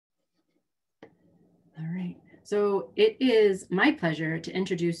So it is my pleasure to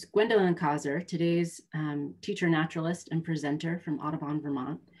introduce Gwen Causer, today's teacher naturalist and presenter from Audubon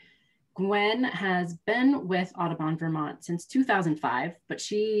Vermont. Gwen has been with Audubon Vermont since 2005, but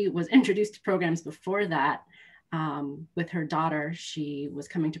she was introduced to programs before that. With her daughter, she was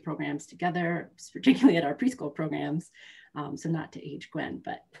coming to programs together, particularly at our preschool programs. So not to age Gwen,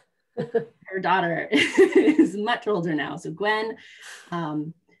 but her daughter is much older now. So Gwen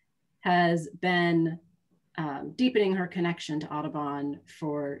has been deepening her connection to Audubon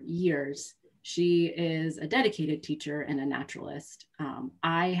for years. She is a dedicated teacher and a naturalist.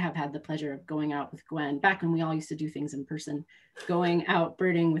 I have had the pleasure of going out with Gwen, back when we all used to do things in person, going out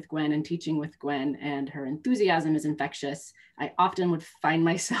birding with Gwen and teaching with Gwen, and her enthusiasm is infectious. I often would find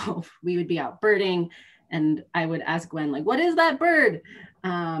myself, we would be out birding and I would ask Gwen, like, what is that bird?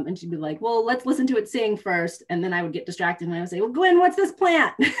 And she'd be like, well, let's listen to it sing first. And then I would get distracted and I would say, well, Gwen, what's this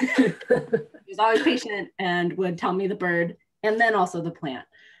plant? She was always patient and would tell me the bird and then also the plant.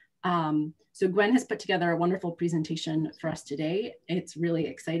 So Gwen has put together a wonderful presentation for us today. It's really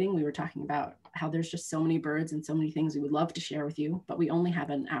exciting. We were talking about how there's just so many birds and so many things we would love to share with you, but we only have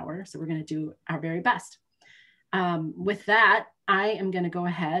an hour. So we're going to do our very best. With that, I am going to go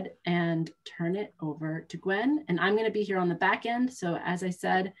ahead and turn it over to Gwen, and I'm going to be here on the back end. So as I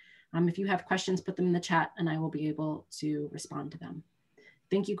said, if you have questions, put them in the chat and I will be able to respond to them.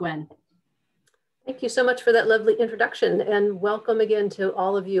 Thank you, Gwen. Thank you so much for that lovely introduction, and welcome again to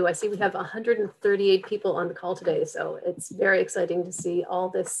all of you. I see we have 138 people on the call today, so it's very exciting to see all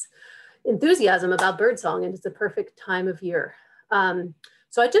this enthusiasm about birdsong, and it's the perfect time of year.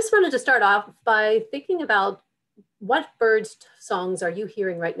 So I just wanted to start off by thinking about what birds songs are you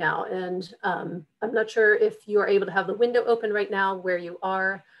hearing right now? And I'm not sure if you are able to have the window open right now where you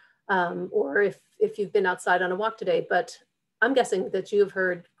are, or if you've been outside on a walk today, but I'm guessing that you've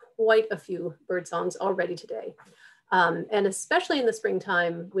heard quite a few bird songs already today. And especially in the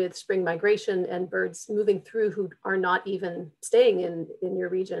springtime with spring migration and birds moving through who are not even staying in your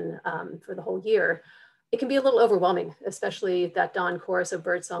region for the whole year, it can be a little overwhelming, especially that dawn chorus of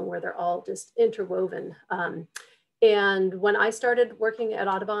birdsong where they're all just interwoven. And when I started working at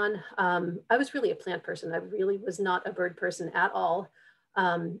Audubon, I was really a plant person. I really was not a bird person at all.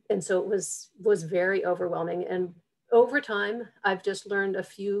 And so it was very overwhelming. And over time, I've just learned a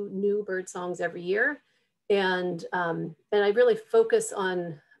few new bird songs every year. And I really focus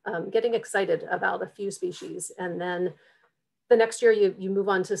on getting excited about a few species. And then the next year you move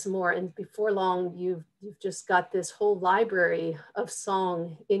on to some more, and before long, you've just got this whole library of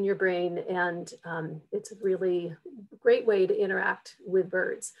song in your brain, and it's a really great way to interact with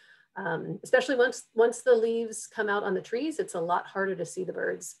birds. Especially once the leaves come out on the trees, it's a lot harder to see the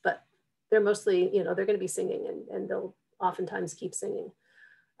birds, but they're mostly, they're going to be singing, and they'll oftentimes keep singing.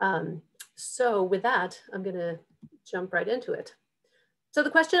 So with that, I'm going to jump right into it. So the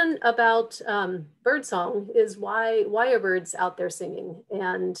question about birdsong is why are birds out there singing?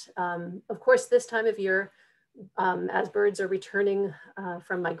 And of course, this time of year, as birds are returning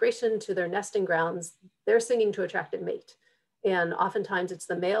from migration to their nesting grounds, they're singing to attract a mate. And oftentimes it's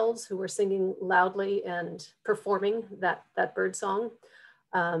the males who are singing loudly and performing that bird song.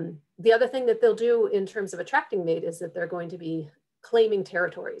 The other thing that they'll do in terms of attracting mate is that they're going to be claiming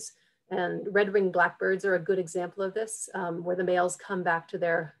territories. And red-winged blackbirds are a good example of this, where the males come back to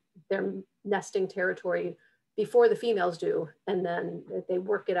their nesting territory before the females do, and then they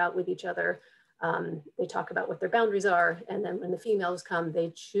work it out with each other. They talk about what their boundaries are, and then when the females come,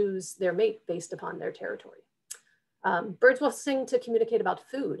 they choose their mate based upon their territory. Birds will sing to communicate about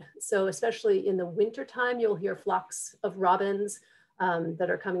food. So especially in the wintertime, you'll hear flocks of robins that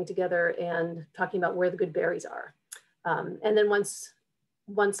are coming together and talking about where the good berries are. And then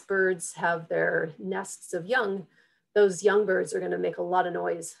once birds have their nests of young, those young birds are going to make a lot of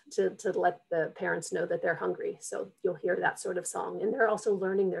noise to let the parents know that they're hungry. So you'll hear that sort of song, and they're also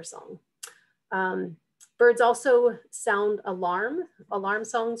learning their song. Birds also sound alarm. Alarm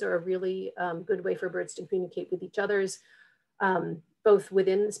songs are a really good way for birds to communicate with each other's, both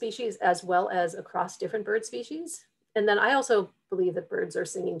within the species as well as across different bird species. And then I also believe that birds are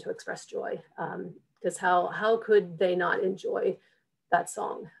singing to express joy, because how could they not enjoy that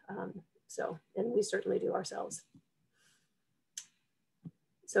song? And we certainly do ourselves.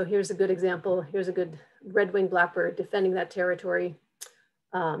 So here's a good example. Here's a good red-winged blackbird defending that territory.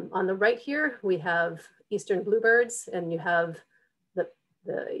 On the right here, we have eastern bluebirds, and you have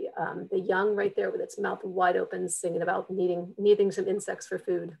the young right there with its mouth wide open, singing about needing some insects for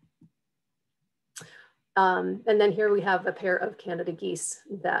food. And then here we have a pair of Canada geese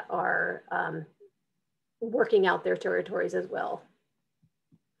that are working out their territories as well.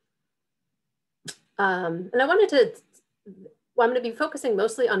 And I wanted to, well, I'm going to be focusing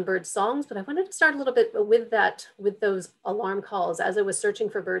mostly on bird songs, but I wanted to start a little bit with those alarm calls. As I was searching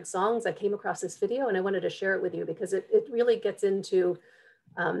for bird songs, I came across this video and I wanted to share it with you because it really gets into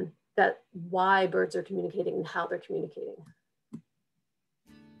that why birds are communicating and how they're communicating.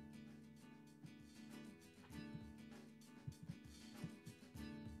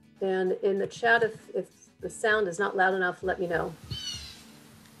 And in the chat, if the sound is not loud enough, let me know.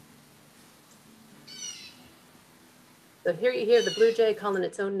 So here you hear the blue jay calling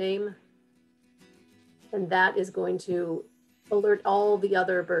its own name. And that is going to alert all the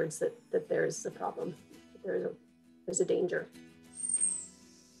other birds that there's a problem, there's a danger.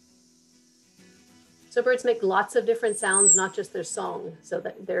 So birds make lots of different sounds, not just their song. So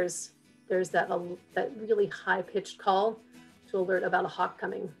that there's that really high-pitched call to alert about a hawk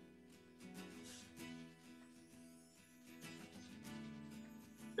coming.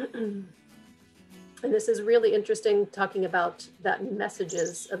 And this is really interesting, talking about that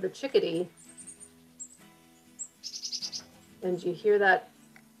messages of the chickadee. And you hear that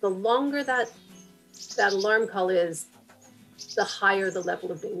the longer that alarm call is, the higher the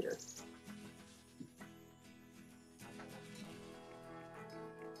level of danger.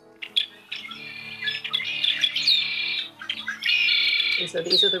 And so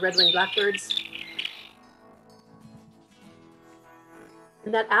these are the red-winged blackbirds.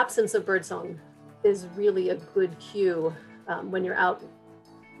 And that absence of birdsong is really a good cue when you're out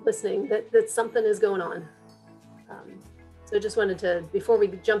listening that something is going on. So I just wanted to, before we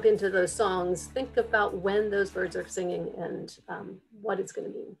jump into those songs, think about when those birds are singing and what it's going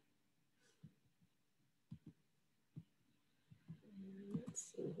to mean.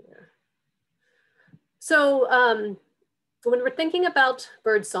 Let's see here. So when we're thinking about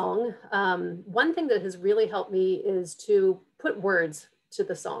birdsong, one thing that has really helped me is to put words to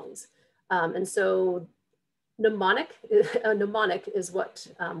the songs. And so mnemonic is what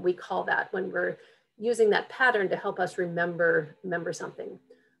we call that when we're using that pattern to help us remember something.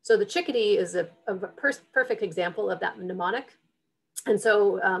 So the chickadee is a perfect example of that mnemonic. And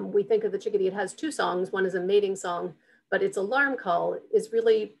so we think of the chickadee, it has two songs. One is a mating song, but its alarm call is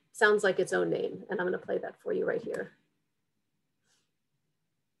really sounds like its own name. And I'm going to play that for you right here.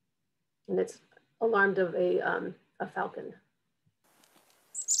 And it's alarmed of a falcon.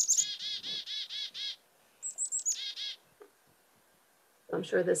 I'm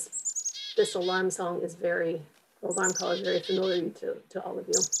sure this alarm call is very familiar to all of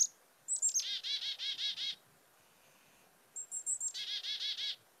you.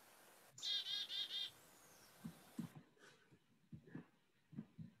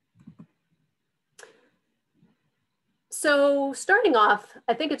 So starting off,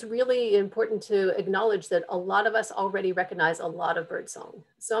 I think it's really important to acknowledge that a lot of us already recognize a lot of birdsong.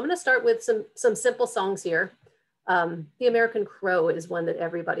 So I'm going to start with some simple songs here. The American crow is one that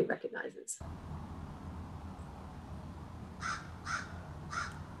everybody recognizes.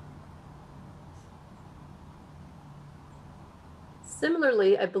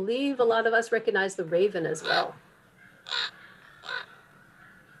 Similarly, I believe a lot of us recognize the raven as well.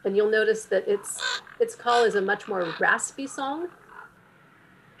 And you'll notice that its call is a much more raspy song.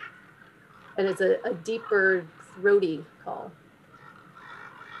 And it's a deeper, throaty call.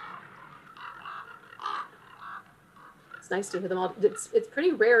 It's nice to hear them all. It's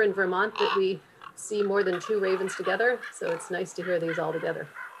pretty rare in Vermont that we see more than two ravens together. So it's nice to hear these all together.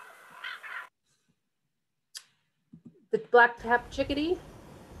 The black-capped chickadee.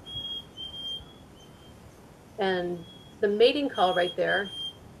 And the mating call right there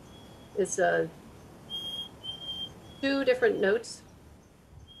is two different notes.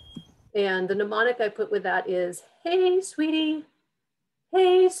 And the mnemonic I put with that is, hey, sweetie,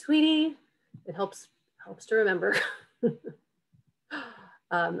 hey, sweetie. It helps to remember.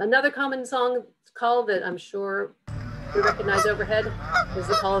 Another common song call that I'm sure we recognize overhead is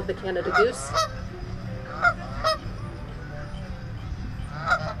the call of the Canada goose.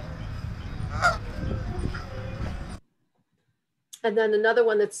 And then another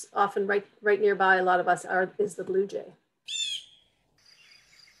one that's often right nearby a lot of us is the blue jay.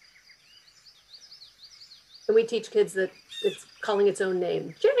 And we teach kids that it's calling its own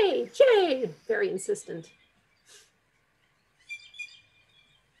name. Jay, Jay, very insistent.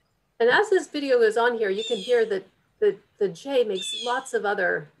 And as this video goes on here, you can hear that the jay makes lots of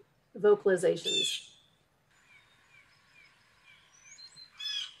other vocalizations.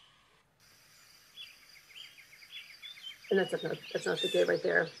 And that's not the jay right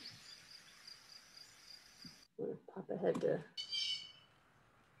there. I'm gonna pop ahead to,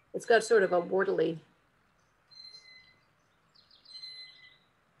 it's got sort of a wordly.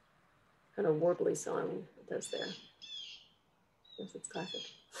 kind of warbly song it does there. Yes, it's classic.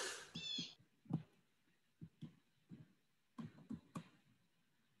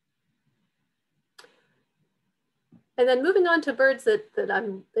 And then moving on to birds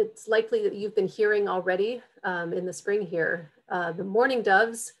it's likely that you've been hearing already in the spring here. The mourning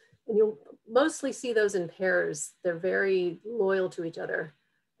doves, and you'll mostly see those in pairs. They're very loyal to each other.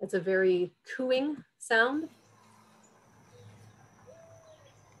 It's a very cooing sound.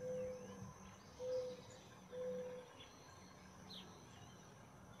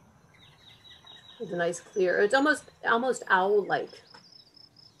 It's a nice clear, it's almost owl-like.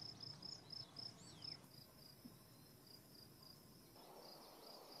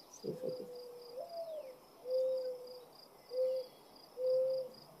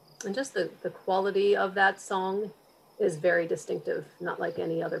 And just the quality of that song is very distinctive, not like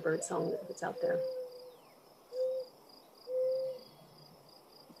any other bird song that's out there.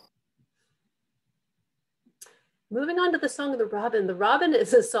 Moving on to the song of the robin. The robin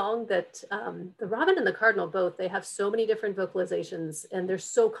is a song that, the robin and the cardinal both, they have so many different vocalizations and they're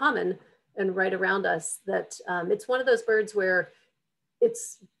so common and right around us that it's one of those birds where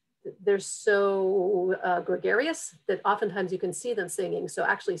they're so gregarious that oftentimes you can see them singing. So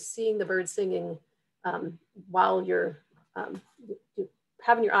actually seeing the bird singing while you're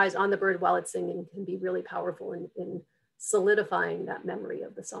having your eyes on the bird while it's singing can be really powerful in solidifying that memory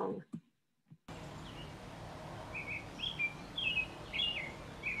of the song.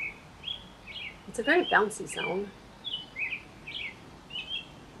 It's a very bouncy song.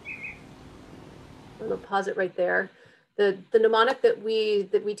 I'm gonna pause it right there. The mnemonic that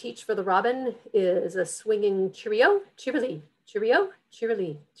we teach for the robin is a swinging cheerio, cheerily, cheerio,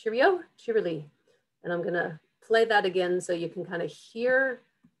 cheerily, cheerio, cheerily. And I'm gonna play that again so you can kind of hear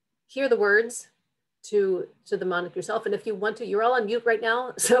the words to the mnemonic yourself. And if you want to, you're all on mute right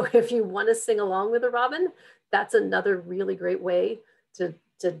now. So if you want to sing along with the robin, that's another really great way to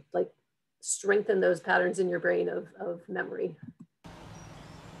like strengthen those patterns in your brain of memory.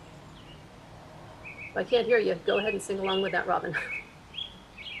 If I can't hear you, go ahead and sing along with that robin.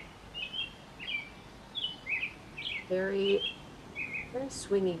 Very, very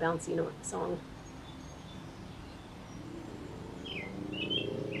swingy, bouncy song.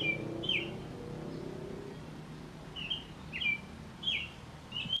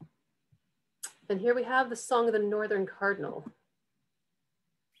 And here we have the song of the northern cardinal.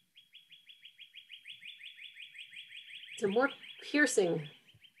 It's a more piercing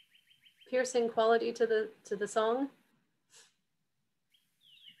quality to the song.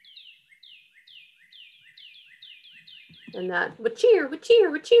 And that wa-cheer,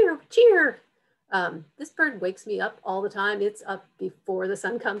 wa-cheer, wa-cheer, wa-cheer. This bird wakes me up all the time. It's up before the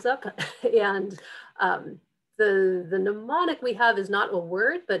sun comes up. And the mnemonic we have is not a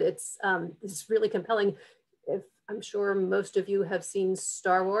word, but it's really compelling. I'm sure most of you have seen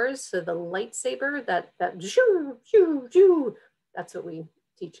Star Wars, so the lightsaber, that shoo, shoo, shoo, that's what we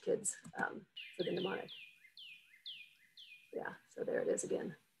teach kids for the mnemonic. Yeah, so there it is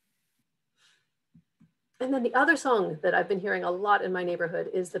again. And then the other song that I've been hearing a lot in my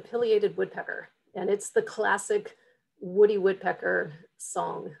neighborhood is the pileated woodpecker. And it's the classic Woody Woodpecker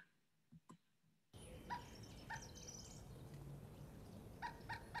song.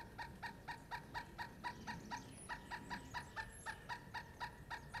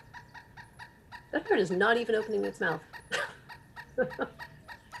 That bird is not even opening its mouth.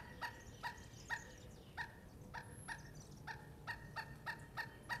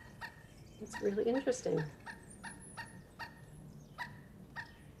 It's really interesting.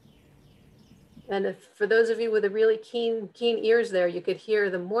 And if, for those of you with a really keen ears there, you could hear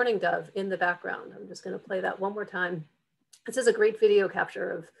the mourning dove in the background. I'm just going to play that one more time. This is a great video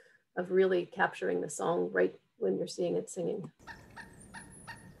capture of really capturing the song right when you're seeing it singing.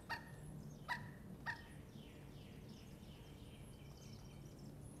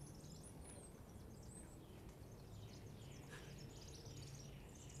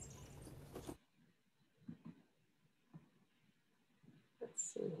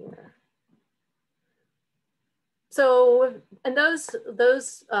 Let's see here. So, and those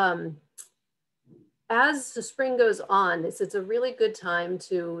as the spring goes on, it's a really good time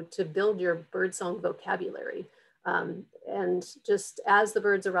to build your birdsong vocabulary. And just as the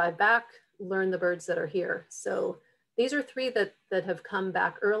birds arrive back, learn the birds that are here. So these are three that have come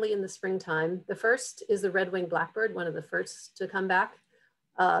back early in the springtime. The first is the red-winged blackbird, one of the first to come back.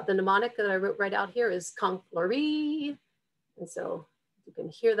 The mnemonic that I wrote right out here is conchlory. And so you can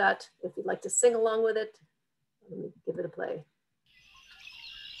hear that. If you'd like to sing along with it, let me give it a play.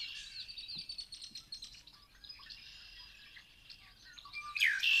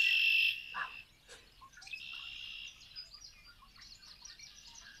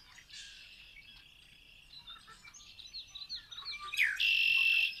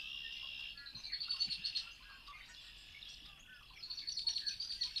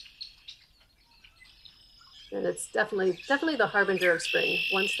 And it's definitely the harbinger of spring.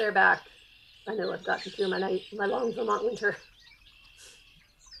 Once they're back, I know I've gotten through my long Vermont winter.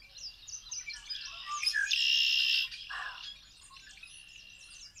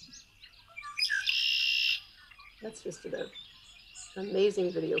 That's just an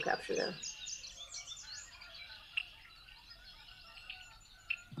amazing video capture there.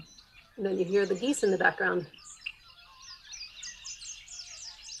 And then you hear the geese in the background.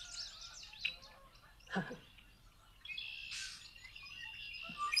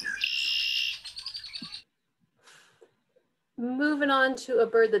 Moving on to a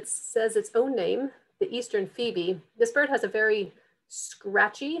bird that says its own name, the eastern phoebe. This bird has a very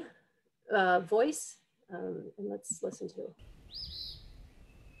scratchy voice. And let's listen to.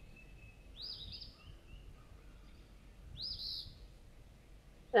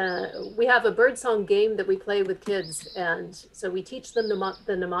 We have a birdsong game that we play with kids, and so we teach them the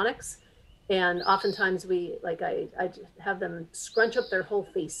mnemonics, and oftentimes I have them scrunch up their whole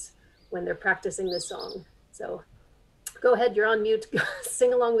face when they're practicing this song. So go ahead, you're on mute.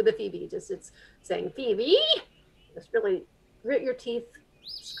 Sing along with the phoebe. It's saying Phoebe. Just really grit your teeth,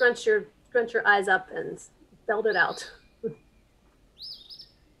 scrunch your eyes up, and belt it out.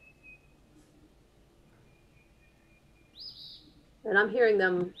 And I'm hearing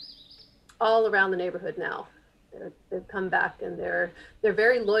them all around the neighborhood now. They've come back, and they're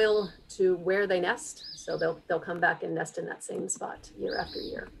very loyal to where they nest. So they'll come back and nest in that same spot year after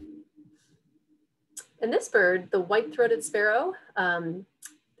year. And this bird, the white-throated sparrow,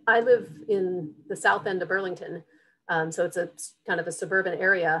 I live in the south end of Burlington. So it's a kind of a suburban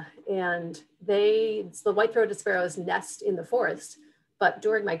area, and the white-throated sparrows nest in the forest, but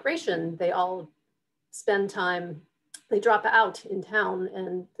during migration, they all spend time, they drop out in town,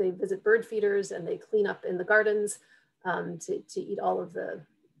 and they visit bird feeders, and they clean up in the gardens to eat all of to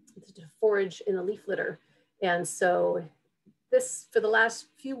forage in the leaf litter. And so for the last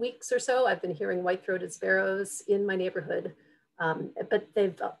few weeks or so, I've been hearing white-throated sparrows in my neighborhood. But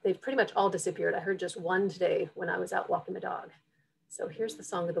they've pretty much all disappeared. I heard just one today when I was out walking the dog. So here's the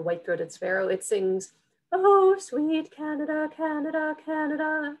song of the white-throated sparrow. It sings, "Oh, sweet Canada, Canada,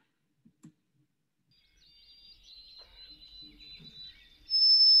 Canada."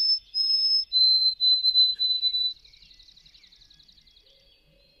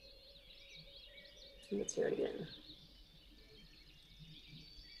 Let's hear it again.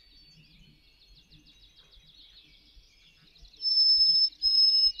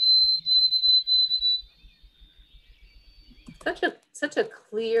 Such a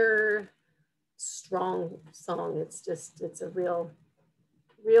clear, strong song. It's a real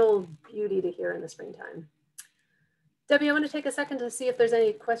beauty to hear in the springtime. Debbie, I want to take a second to see if there's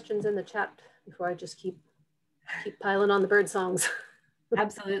any questions in the chat before I just keep piling on the bird songs.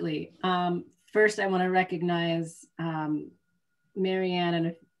 Absolutely. First, I want to recognize Marianne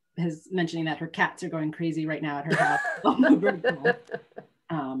and is mentioning that her cats are going crazy right now at her house.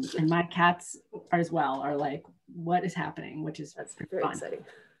 And my cats as well are like, what is happening? Which is That's very fun. exciting.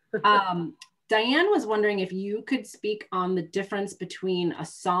 Diane was wondering if you could speak on the difference between a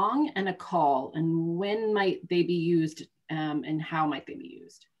song and a call, and when might they be used, and how might they be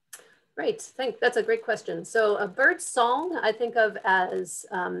used? Right, that's a great question. So a bird song, I think of as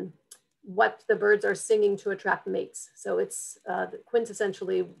what the birds are singing to attract mates. So it's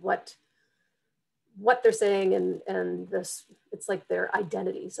quintessentially what they're saying, and it's like their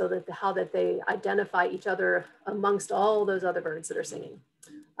identity, so that how that they identify each other amongst all those other birds that are singing.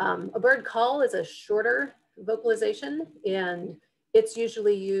 A bird call is a shorter vocalization, and it's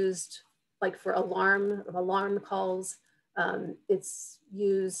usually used like for alarm calls. It's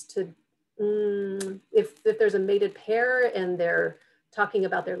used to, if there's a mated pair and they're talking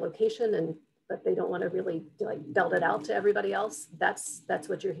about their location, but they don't want to really like belt it out to everybody else, that's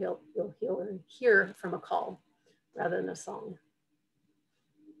what you'll hear from a call rather than a song.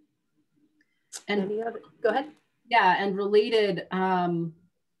 And go ahead. Yeah, and related,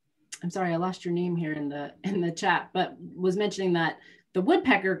 I'm sorry, I lost your name here in the chat, but was mentioning that the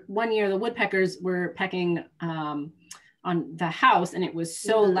woodpecker, one year the woodpeckers were pecking on the house, and it was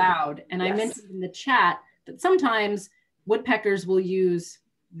so loud. And yes. I mentioned in the chat that sometimes woodpeckers will use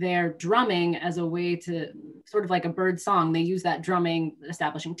their drumming as a way to, sort of like a bird song, they use that drumming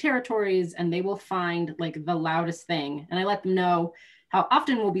establishing territories, and they will find like the loudest thing. And I let them know how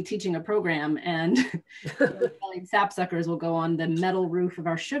often we'll be teaching a program, and sapsuckers will go on the metal roof of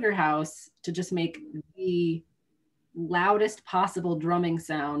our sugar house to just make the loudest possible drumming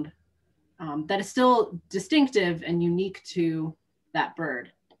sound that is still distinctive and unique to that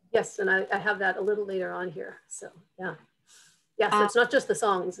bird. Yes, and I have that a little later on here. So yeah, Yes, it's not just the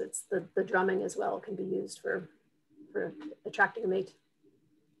songs, it's the drumming as well can be used for attracting a mate.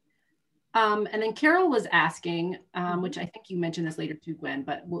 And then Carol was asking, which I think you mentioned this later too, Gwen,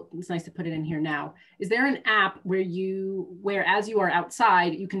 but it's nice to put it in here now. Is there an app where as you are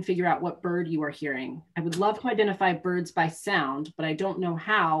outside, you can figure out what bird you are hearing? I would love to identify birds by sound, but I don't know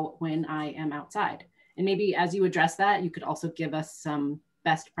how when I am outside. And maybe as you address that, you could also give us some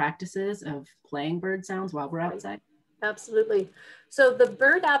best practices of playing bird sounds while we're outside. Absolutely. So the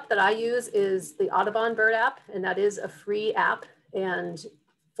bird app that I use is the Audubon bird app, and that is a free app. And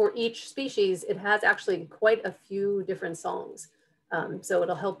for each species, it has actually quite a few different songs. So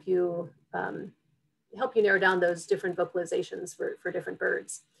it'll help you narrow down those different vocalizations for different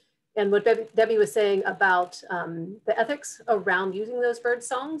birds. And what Debbie was saying about the ethics around using those bird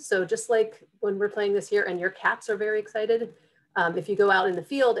songs. So just like when we're playing this here and your cats are very excited, if you go out in the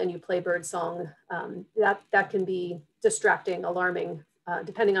field and you play bird song, that can be distracting, alarming,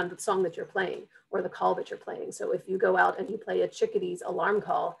 depending on the song that you're playing or the call that you're playing. So if you go out and you play a chickadee's alarm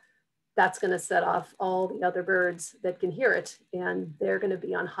call, that's going to set off all the other birds that can hear it, and they're going to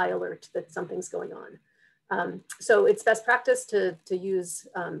be on high alert that something's going on. So it's best practice to use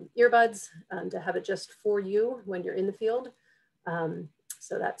earbuds to have it just for you when you're in the field.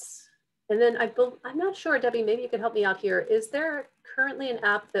 So that's, and then I'm not sure, Debbie, maybe you could help me out here. Is there currently an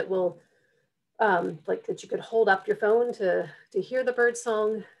app that will, like that you could hold up your phone to hear the bird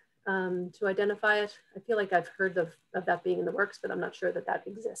song, to identify it? I feel like I've heard of that being in the works, but I'm not sure that that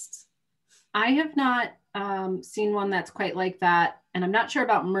exists. I have not seen one that's quite like that. And I'm not sure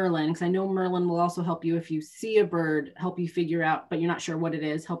about Merlin, because I know Merlin will also help you if you see a bird, help you figure out, but you're not sure what it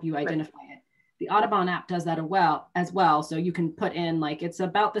is, help you identify it. The Audubon app does that as well. So you can put in like, it's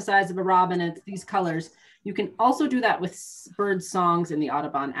about the size of a robin, it's these colors. You can also do that with bird songs in the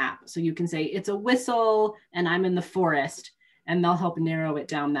Audubon app. So you can say, it's a whistle and I'm in the forest, and they'll help narrow it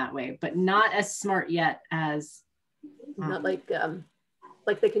down that way, but not as smart yet as. Not like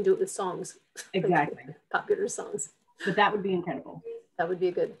they can do it with songs. Exactly. Like popular songs. But that would be incredible. That would be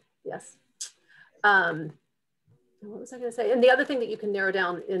a good, yes. What was I going to say? And the other thing that you can narrow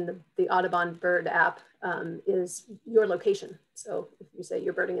down in the Audubon bird app is your location. So if you say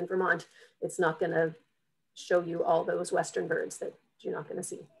you're birding in Vermont, it's not going to show you all those Western birds that you're not going to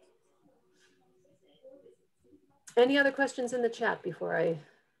see. Any other questions in the chat before I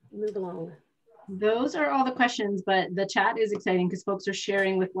move along? Those are all the questions, but the chat is exciting because folks are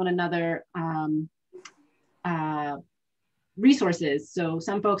sharing with one another resources. So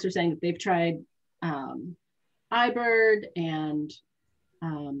some folks are saying that they've tried iBird and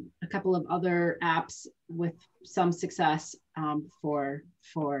a couple of other apps with some success for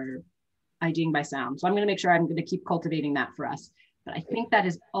IDing by sound. So I'm going to make sure I'm going to keep cultivating that for us. But I think that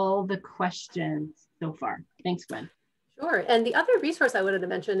is all the questions so far. Thanks, Gwen. Sure. And the other resource I wanted to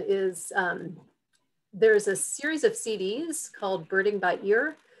mention is there's a series of CDs called Birding by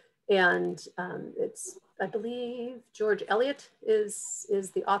Ear. And it's, I believe, George Eliot is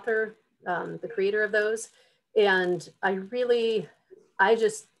the author, the creator of those. And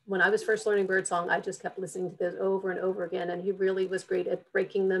when I was first learning birdsong, I just kept listening to this over and over again. And he really was great at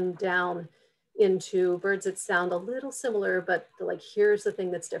breaking them down into birds that sound a little similar, but like, here's the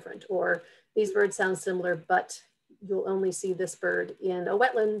thing that's different, or these birds sound similar, but you'll only see this bird in a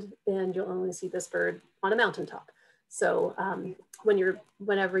wetland and you'll only see this bird on a mountaintop. So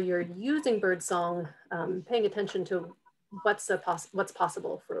whenever you're using birdsong, paying attention to what's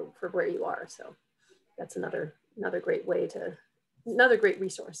possible for where you are. So that's another great way another great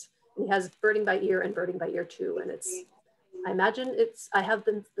resource. And he has Birding by Ear and Birding by Ear 2. And I have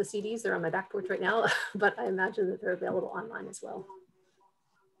the CDs, they're on my back porch right now, but I imagine that they're available online as well.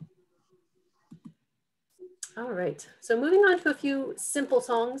 All right, so moving on to a few simple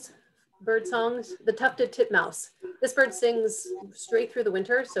songs, bird songs. The tufted titmouse. This bird sings straight through the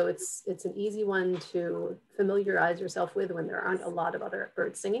winter, so it's an easy one to familiarize yourself with when there aren't a lot of other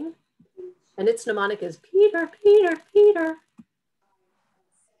birds singing. And its mnemonic is Peter, Peter, Peter.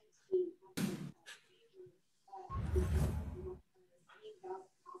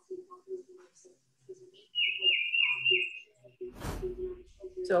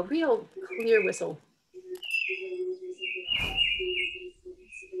 So a real clear whistle.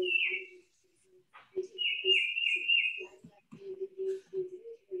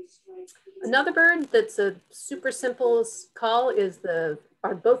 Another bird that's a super simple call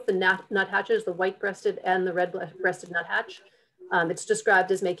are both the nuthatches, the white-breasted and the red-breasted nuthatch. It's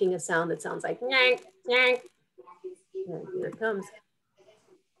described as making a sound that sounds like yank, yank. And here it comes.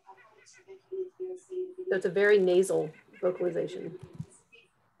 So it's a very nasal vocalization.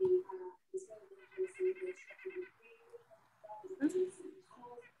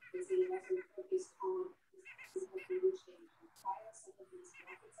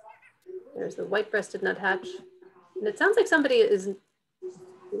 There's the white-breasted nuthatch. And it sounds like somebody is,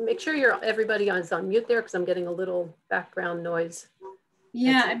 make sure everybody is on mute there because I'm getting a little background noise.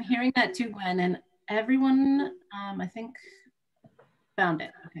 Yeah, I'm hearing that too, Gwen, and everyone, I think, found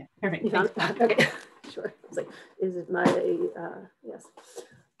it. Okay, perfect. You found it? Okay, sure. It's like, is it my, yes.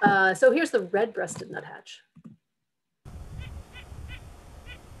 So here's the red-breasted nuthatch.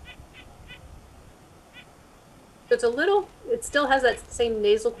 So it's a little, it still has that same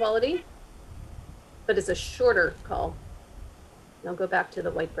nasal quality, but it's a shorter call. And I'll go back to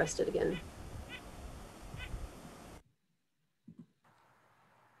the white-breasted again.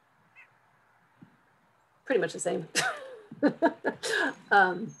 Pretty much the same.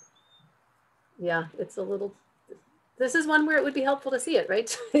 Yeah, it's a little, this is one where it would be helpful to see it,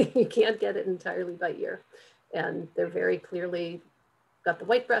 right? You can't get it entirely by ear. And they're very clearly got the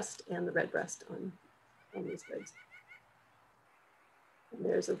white breast and the red breast on these birds. And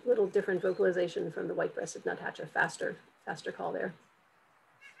there's a little different vocalization from the white-breasted nuthatch, a faster call there.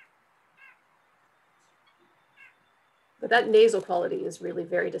 But that nasal quality is really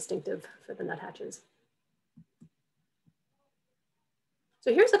very distinctive for the nuthatches.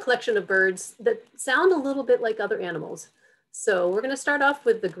 So here's a collection of birds that sound a little bit like other animals. So we're going to start off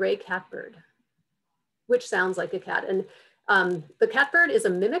with the gray catbird, which sounds like a cat. And the catbird is a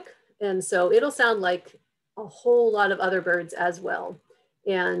mimic, and so it'll sound like a whole lot of other birds as well.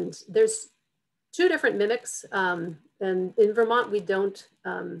 And there's two different mimics. And in Vermont, we don't,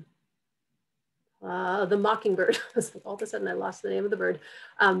 the mockingbird, all of a sudden I lost the name of the bird.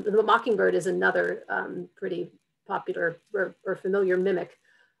 The mockingbird is another pretty popular or familiar mimic.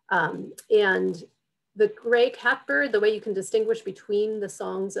 And the gray catbird, the way you can distinguish between the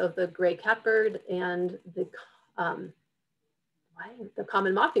songs of the gray catbird and the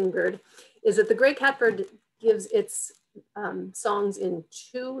common mockingbird is that the gray catbird gives its songs in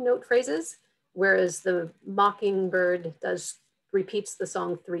 2-note phrases, whereas the mockingbird repeats the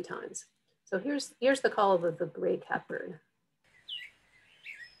song 3 times. So here's the call of the gray catbird.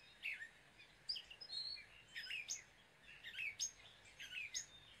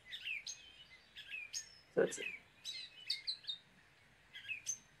 So it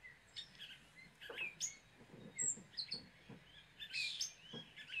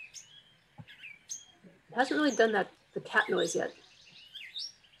hasn't really done the cat noise yet,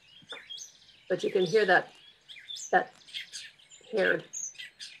 but you can hear that haired.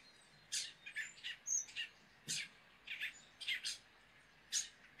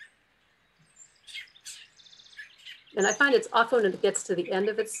 And I find it's often when it gets to the end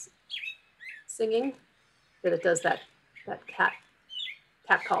of its singing that it does that cat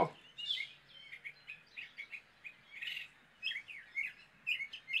call.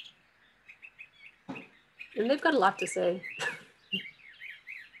 And they've got a lot to say.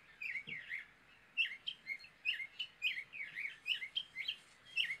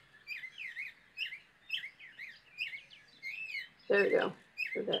 There you go.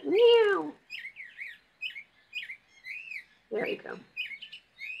 So that meow. There you go.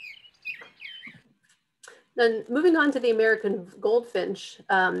 Then moving on to the American goldfinch.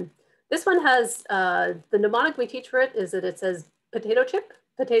 This one has, the mnemonic we teach for it is that it says potato chip.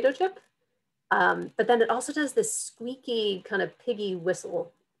 But then it also does this squeaky kind of piggy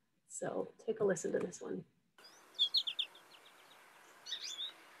whistle. So take a listen to this one.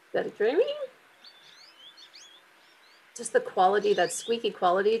 Is that a dreaming? Just the quality, that squeaky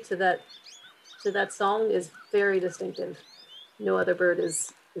quality to that song is very distinctive. No other bird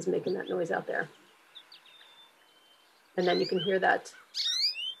is making that noise out there. And then you can hear that,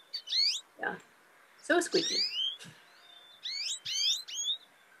 yeah, so squeaky.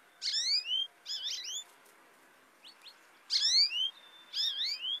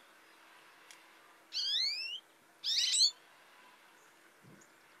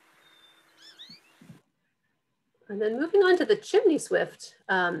 And then moving on to the chimney swift,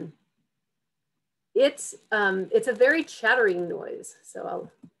 it's a very chattering noise. So I'll,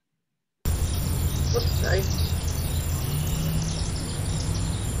 whoops, sorry.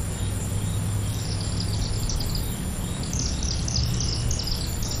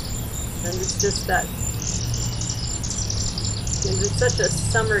 And it's just that, it's such a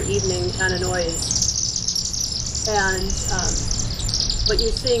summer evening kind of noise. And what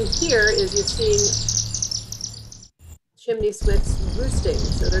you're seeing here is you're seeing chimney swifts roosting.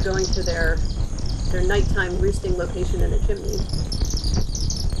 So they're going to their nighttime roosting location in a chimney.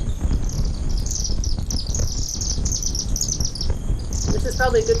 This is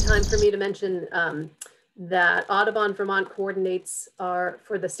probably a good time for me to mention that Audubon Vermont coordinates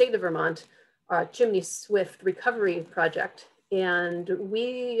for the state of Vermont, our chimney swift recovery project. And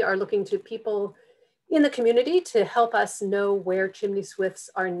we are looking to people in the community to help us know where chimney swifts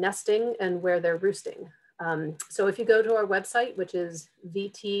are nesting and where they're roosting. So if you go to our website, which is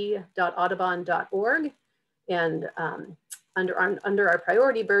vt.audubon.org, and under our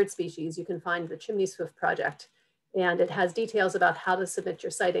priority bird species, you can find the Chimney Swift Project. And it has details about how to submit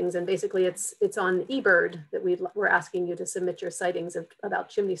your sightings. And basically it's on eBird that we're asking you to submit your sightings about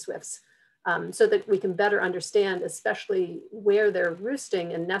chimney swifts, so that we can better understand, especially where they're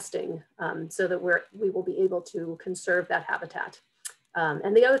roosting and nesting, so that we will be able to conserve that habitat.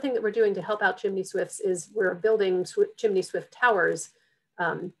 And the other thing that we're doing to help out chimney swifts is we're building chimney swift towers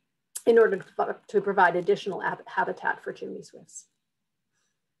in order to provide additional habitat for chimney swifts.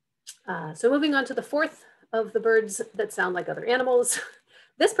 So moving on to the fourth of the birds that sound like other animals.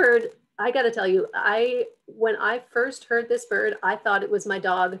 This bird, I gotta tell you, when I first heard this bird, I thought it was my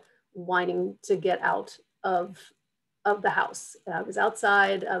dog whining to get out of the house. I was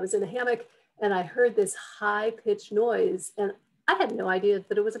outside, I was in a hammock, and I heard this high-pitched noise, and I had no idea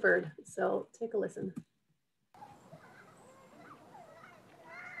that it was a bird. So take a listen.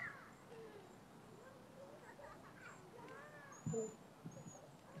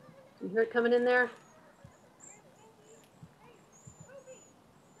 You hear it coming in there?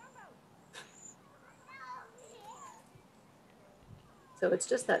 So it's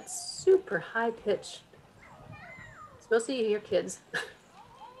just that super high pitch. It's mostly you hear kids.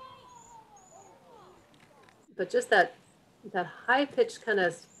 But just that high pitched kind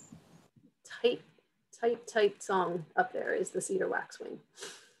of tight song up there is the cedar waxwing.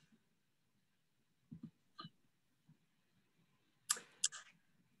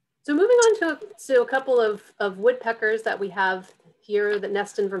 So moving on to a couple of woodpeckers that we have here that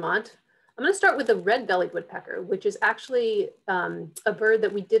nest in Vermont. I'm going to start with the red-bellied woodpecker, which is actually a bird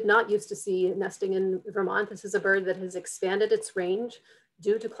that we did not used to see nesting in Vermont. This is a bird that has expanded its range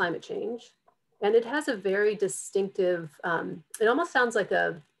due to climate change. And it has a very distinctive, it almost sounds like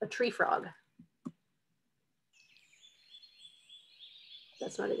a tree frog.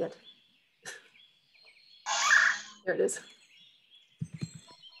 That's not it yet. There it is.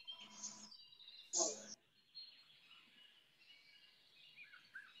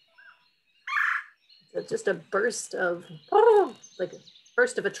 So just a burst of, like a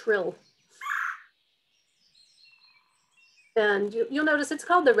burst of a trill. And you'll notice it's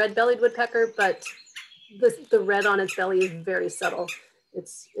called the red-bellied woodpecker, but the red on its belly is very subtle.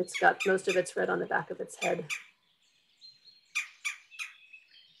 It's got most of its red on the back of its head.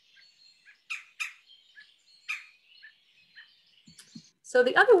 So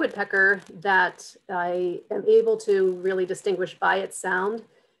the other woodpecker that I am able to really distinguish by its sound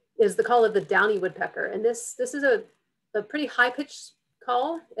is the call of the downy woodpecker. And this is a pretty high-pitched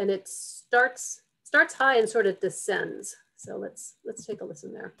call, and it starts high and sort of descends. So let's take a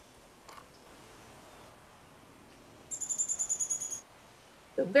listen there.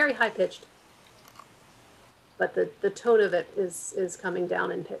 So very high-pitched, but the tone of it is coming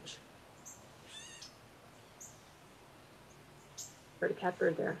down in pitch. Heard a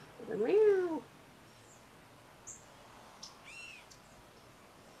catbird there. Meow.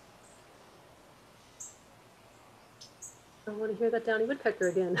 I want to hear that downy woodpecker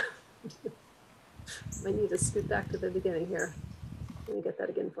again. Might need to scoot back to the beginning here. Let me get that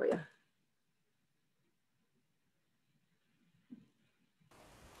again for you.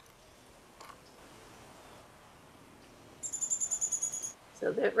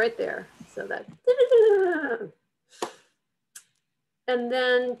 So that right there. So that. And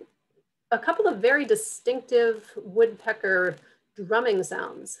then a couple of very distinctive woodpecker drumming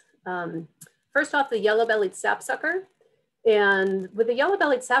sounds. First off, the yellow-bellied sapsucker. And with the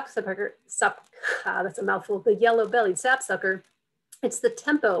yellow-bellied sapsucker, that's a mouthful, the yellow-bellied sapsucker, it's the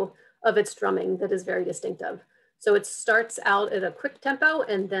tempo of its drumming that is very distinctive. So it starts out at a quick tempo,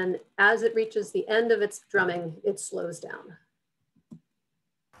 and then as it reaches the end of its drumming, it slows down.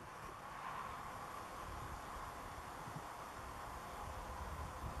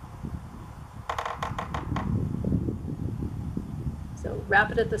 So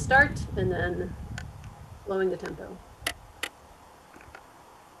rapid at the start, and then slowing the tempo.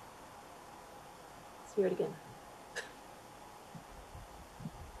 Let's hear it again.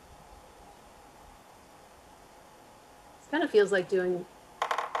 This kind of feels like doing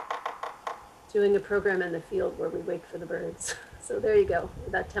a program in the field where we wait for the birds. So there you go.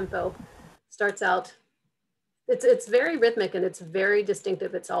 That tempo starts out. It's very rhythmic and it's very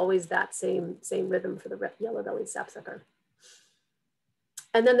distinctive. It's always that same rhythm for the yellow-bellied sapsucker.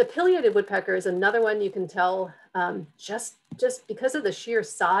 And then the pileated woodpecker is another one you can tell just because of the sheer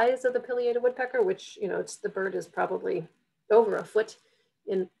size of the pileated woodpecker, which, you know, the bird is probably over a foot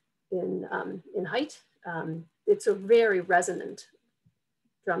in height. It's a very resonant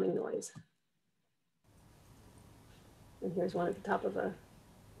drumming noise. And here's one at the top of a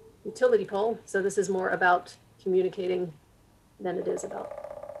utility pole. So this is more about communicating than it is about.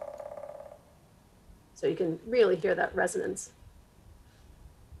 So you can really hear that resonance.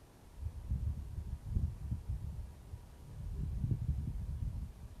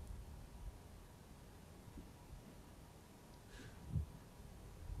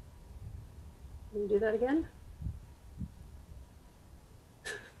 Can you do that again?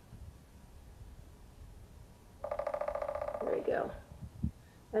 There you go.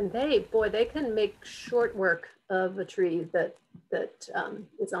 And they can make short work of a tree that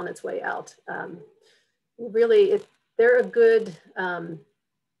is on its way out. Really, they're a good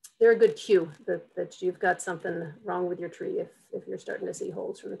cue that you've got something wrong with your tree if you're starting to see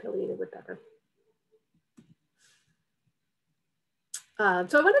holes from the pileated woodpecker.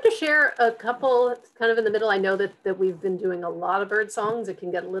 So I wanted to share a couple kind of in the middle. I know that we've been doing a lot of bird songs. It can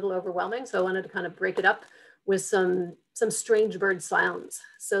get a little overwhelming. So I wanted to kind of break it up with some strange bird sounds.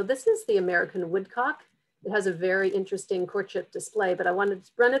 So this is the American woodcock. It has a very interesting courtship display, but I wanted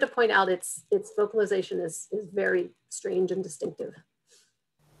to point out its vocalization is very strange and distinctive.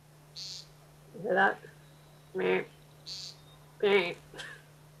 You hear that?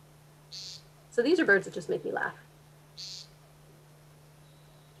 So these are birds that just make me laugh.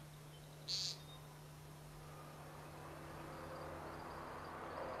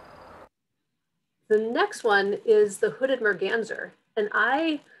 The next one is the hooded merganser. And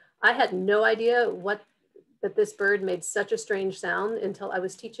I had no idea that this bird made such a strange sound until I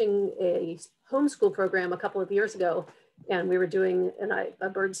was teaching a homeschool program a couple of years ago. And we were doing a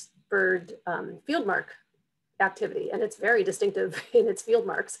bird field mark activity. And it's very distinctive in its field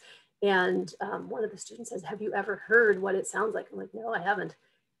marks. And one of the students says, "Have you ever heard what it sounds like?" I'm like, "No, I haven't."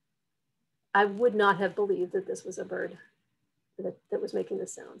 I would not have believed that this was a bird that was making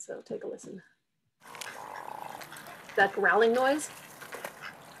this sound. So take a listen. That growling noise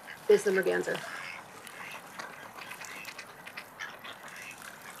is the merganser.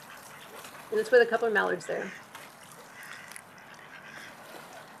 And it's with a couple of mallards there.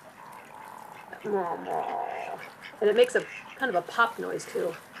 And it makes a kind of a pop noise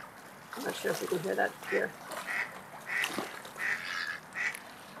too. I'm not sure if you can hear that here.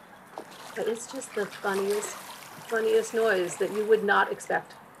 But it's just the funniest noise that you would not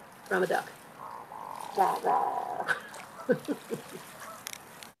expect from a duck.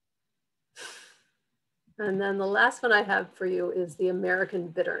 And then the last one I have for you is the American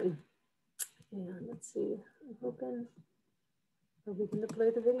bittern. And let's see, I'm hoping, are we going to play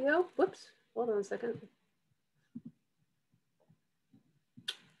the video? Whoops, hold on a second.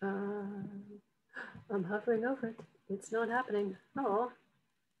 I'm hovering over it. It's not happening. Oh.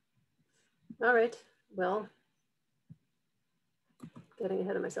 All right, well, getting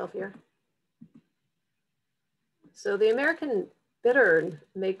ahead of myself here. So the American bittern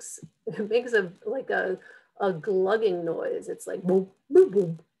makes a glugging noise. It's like boom, boom,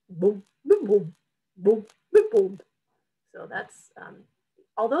 boom, boom, boom, boom, boom, boom, boom. So that's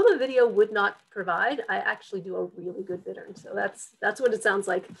although the video would not provide, I actually do a really good bittern. So that's what it sounds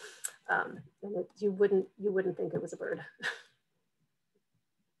like, and you wouldn't think it was a bird.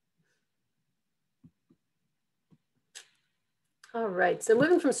 All right, so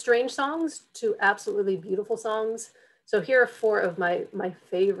moving from strange songs to absolutely beautiful songs. So here are 4 of my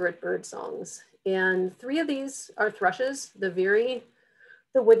favorite bird songs. And 3 of these are thrushes, the veery,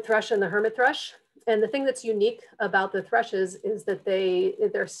 the wood thrush, and the hermit thrush. And the thing that's unique about the thrushes is that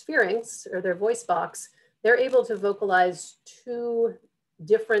their spherynx, or their voice box, they're able to vocalize 2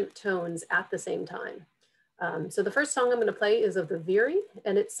 different tones at the same time. So the first song I'm gonna play is of the veery,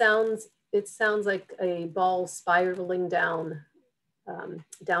 and it sounds like a ball spiraling down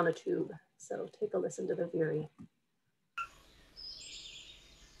a tube. So take a listen to the veery.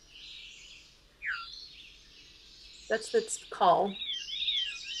 That's its call.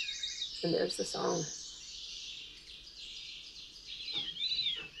 And there's the song.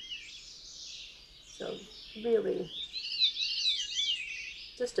 So really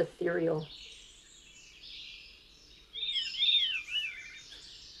just ethereal.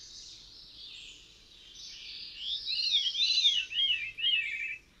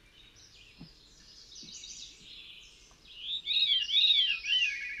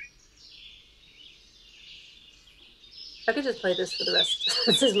 I could just play this for the rest.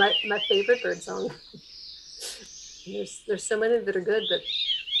 This is my favorite bird song. And there's so many that are good, but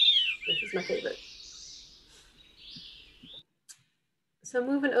this is my favorite. So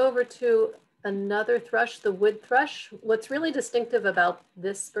moving over to another thrush, the wood thrush. What's really distinctive about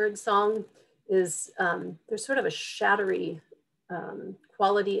this bird song is there's sort of a shattery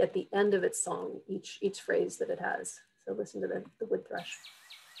quality at the end of its song, each phrase that it has. So listen to the wood thrush.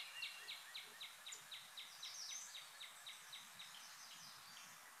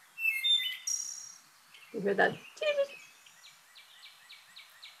 You hear that?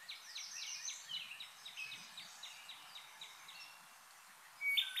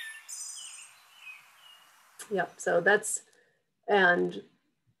 Yep, so that's, and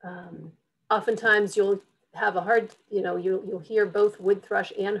oftentimes you'll have a hard, you'll hear both wood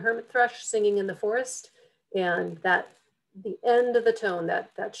thrush and hermit thrush singing in the forest, and that the end of the tone,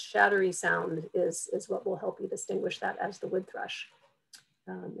 that shattery sound is what will help you distinguish that as the wood thrush.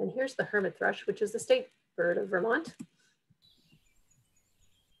 And here's the hermit thrush, which is the state bird of Vermont.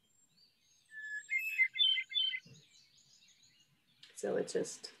 So it's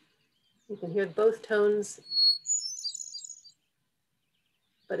just, you can hear both tones,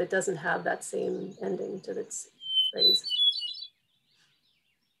 but it doesn't have that same ending to its phrase.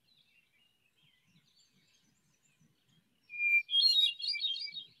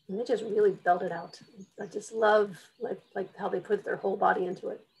 And they just really belt it out. I just love like how they put their whole body into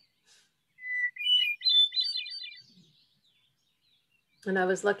it. And I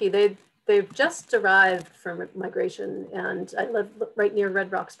was lucky, they've just arrived from migration, and I live right near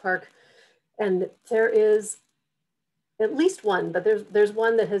Red Rocks Park. And there is at least one, but there's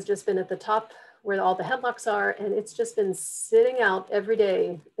one that has just been at the top where all the headlocks are, and it's just been sitting out every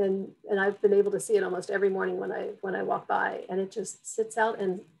day. And I've been able to see it almost every morning when I walk by, and it just sits out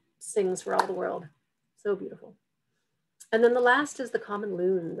and sings for all the world. So beautiful. And then the last is the common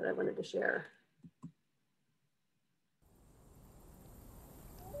loon that I wanted to share.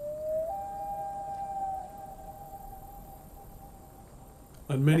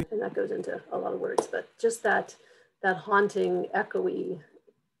 And that goes into a lot of words, but just that haunting, echoey,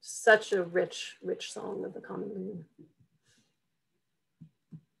 such a rich song of the common loon.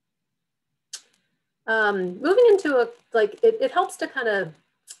 Moving into it helps to kind of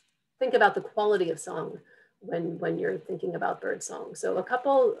think about the quality of song when you're thinking about bird song. So a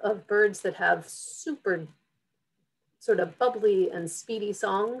couple of birds that have super sort of bubbly and speedy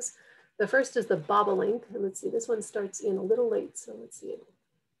songs. The first is the bobolink. And let's see, this one starts in a little late. So let's see,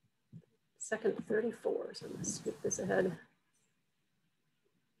 second 34. So I'm gonna skip this ahead.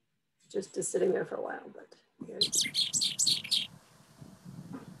 Just sitting there for a while, but here.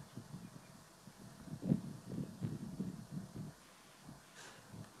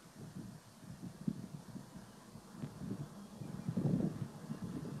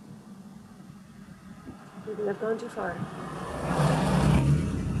 Maybe I've gone too far.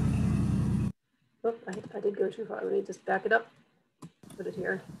 Oh, I did go too far. Let me just back it up, put it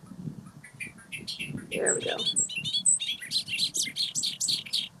here. There we go.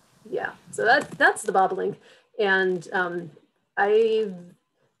 Yeah, so that's the bobolink. And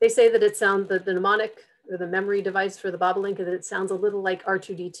they say that it sounds, the mnemonic or the memory device for the bobolink, that it sounds a little like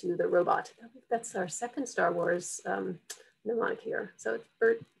R2-D2, the robot. I think that's our second Star Wars mnemonic here. So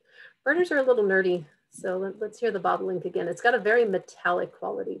birders are a little nerdy. So let's hear the bobolink again. It's got a very metallic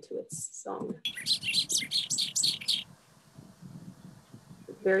quality to its song.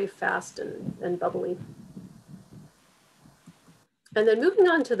 Very fast and bubbly. And then moving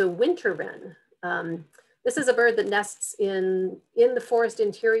on to the winter wren. This is a bird that nests in the forest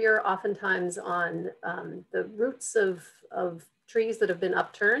interior, oftentimes on the roots of trees that have been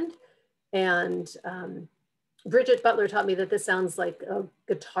upturned. And Bridget Butler taught me that this sounds like a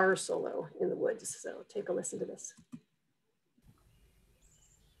guitar solo in the woods. So take a listen to this.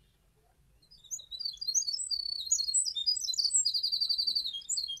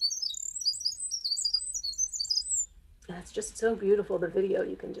 It's just so beautiful, the video.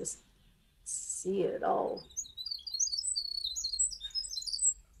 You can just see it all.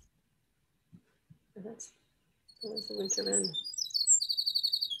 And there's the winter wren.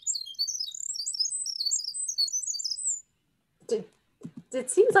 It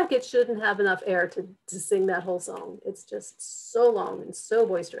seems like it shouldn't have enough air to sing that whole song. It's just so long and so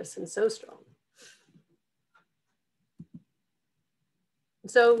boisterous and so strong.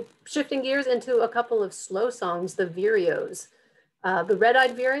 So shifting gears into a couple of slow songs, the vireos. The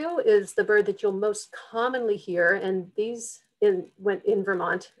red-eyed vireo is the bird that you'll most commonly hear, and these in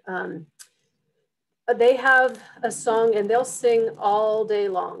Vermont. They have a song and they'll sing all day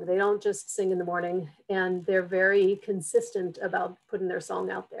long. They don't just sing in the morning, and they're very consistent about putting their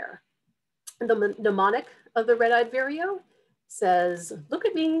song out there. The mnemonic of the red-eyed vireo says, look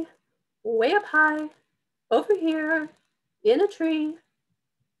at me, way up high, over here, in a tree.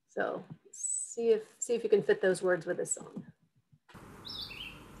 So see if you can fit those words with this song.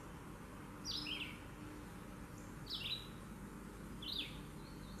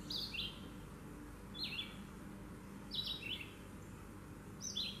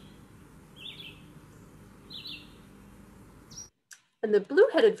 And the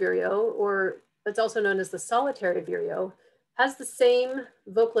blue-headed vireo, or it's also known as the solitary vireo, has the same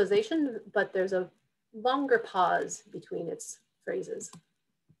vocalization, but there's a longer pause between its phrases.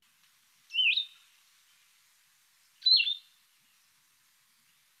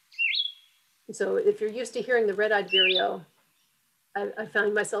 So if you're used to hearing the red-eyed vireo, I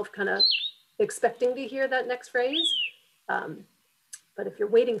found myself kind of expecting to hear that next phrase. But if you're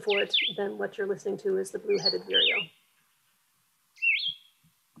waiting for it, then what you're listening to is the blue-headed vireo.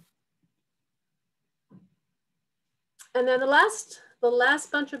 And then the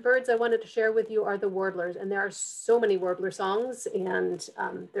last bunch of birds I wanted to share with you are the warblers. And there are so many warbler songs, and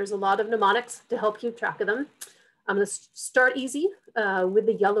there's a lot of mnemonics to help keep track of them. I'm gonna start easy with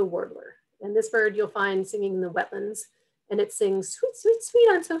the yellow warbler. And this bird you'll find singing in the wetlands, and it sings, sweet, sweet, sweet,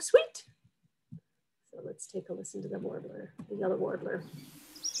 I'm so sweet. So let's take a listen to the warbler, the yellow warbler.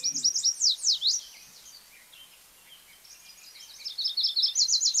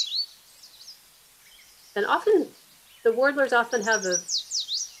 And often, the warblers often have the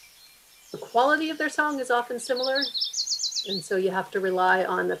quality of their song is often similar. And so you have to rely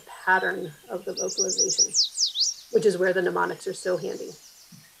on the pattern of the vocalization, which is where the mnemonics are so handy.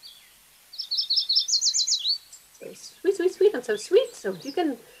 So sweet, sweet, sweet, I'm so sweet. So if you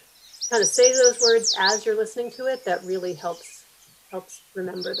can kind of say those words as you're listening to it, that really helps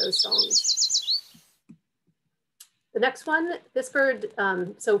remember those songs. The next one, this bird,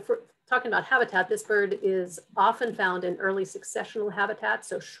 so for talking about habitat, this bird is often found in early successional habitats,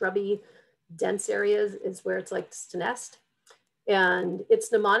 so shrubby, dense areas is where it's likes to nest. And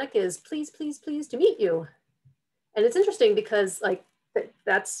its mnemonic is please, please, please to meet you. And it's interesting because like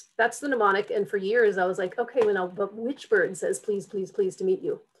that's the mnemonic. And for years I was like, okay, well, but which bird says please, please, please to meet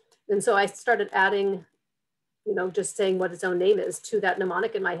you? And so I started adding, you know, just saying what its own name is to that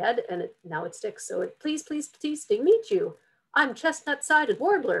mnemonic in my head, and now it sticks. So it please, please, please to meet you. I'm chestnut-sided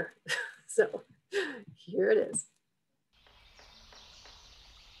warbler. So here it is.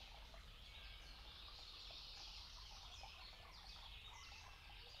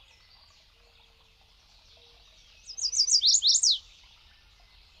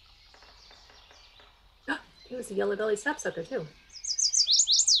 It was a yellow-bellied sapsucker too.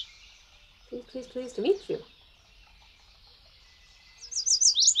 Please, please, please to meet you.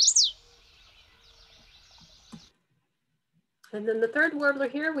 And then the third warbler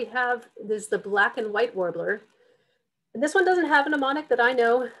here we have is the black and white warbler. And this one doesn't have a mnemonic that I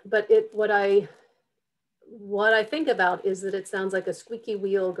know, but what I think about is that it sounds like a squeaky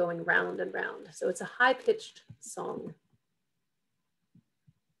wheel going round and round. So it's a high-pitched song.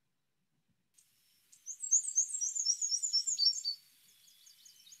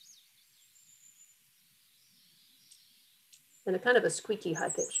 And a kind of a squeaky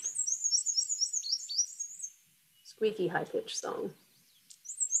high-pitched song.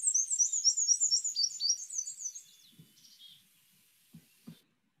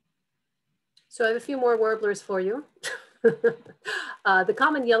 So I have a few more warblers for you. The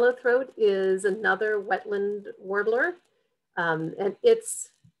common yellowthroat is another wetland warbler. And its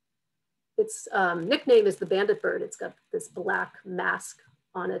nickname is the bandit bird. It's got this black mask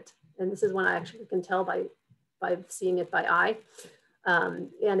on it. And this is one I actually can tell by seeing it by eye. And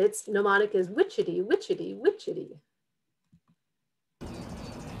its mnemonic is witchity, witchity, witchity.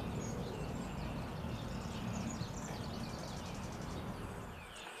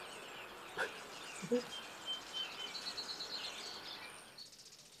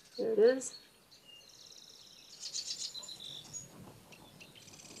 There it is.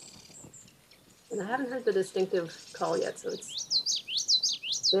 And I haven't heard the distinctive call yet, so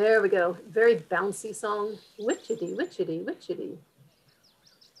there we go. Very bouncy song. Witchity, witchity, witchity.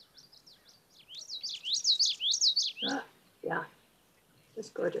 Ah, yeah, it's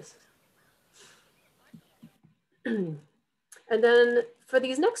gorgeous. And then for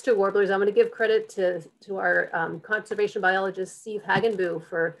these next two warblers, I'm going to give credit to our conservation biologist, Steve Hagenbu,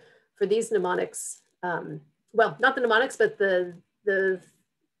 for these mnemonics. Well, not the mnemonics, but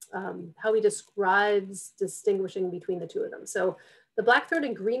how he describes distinguishing between the two of them. So the black-throated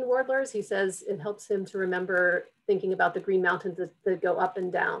and green warblers, he says it helps him to remember thinking about the green mountains that go up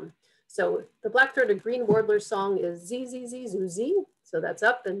and down. So the black-throated green warbler song is z, z, z, zoo, z. So that's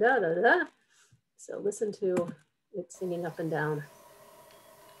up and da, da, da. So listen to it singing up and down.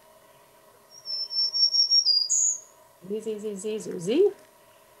 Z, Z, Z, Z, Z, Z.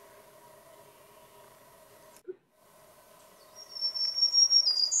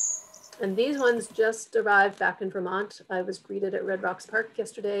 And these ones just arrived back in Vermont. I was greeted at Red Rocks Park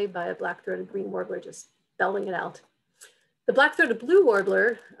yesterday by a black-throated green warbler just belling it out. The black-throated blue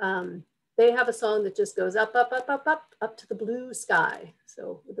warbler, they have a song that just goes up, up, up, up, up, up to the blue sky.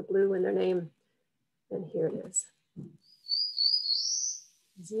 So with the blue in their name, and here it is.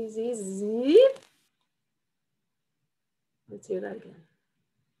 Z, Z, Z. Let's hear that again.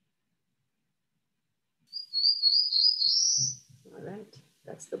 All right,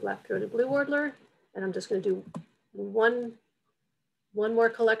 that's the black-throated blue warbler. And I'm just gonna do one more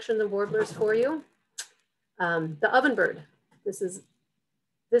collection of warblers for you. The ovenbird. This is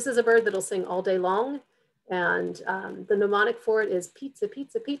a bird that'll sing all day long. And the mnemonic for it is pizza,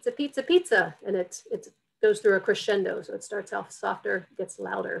 pizza, pizza, pizza, pizza. And it goes through a crescendo. So it starts off softer, gets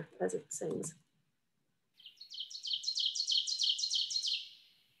louder as it sings.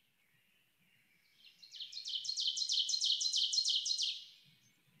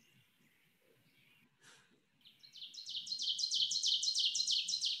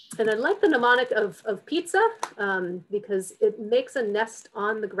 And I like the mnemonic of pizza because it makes a nest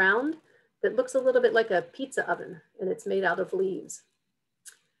on the ground that looks a little bit like a pizza oven, and it's made out of leaves.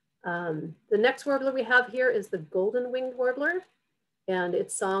 The next warbler we have here is the golden-winged warbler, and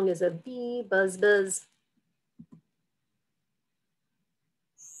its song is a bee, buzz, buzz.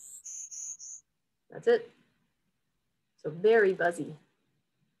 That's it. So very buzzy.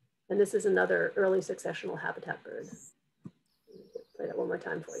 And this is another early successional habitat bird. Play that one more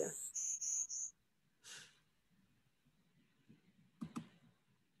time for you.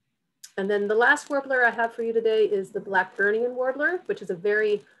 And then the last warbler I have for you today is the Blackburnian warbler, which is a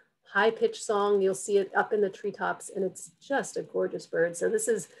very high-pitched song. You'll see it up in the treetops, and it's just a gorgeous bird. So this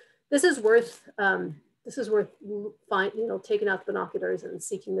is worth taking out the binoculars and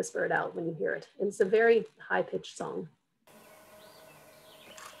seeking this bird out when you hear it. And it's a very high-pitched song.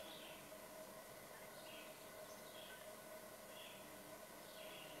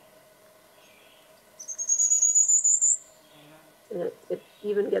 And it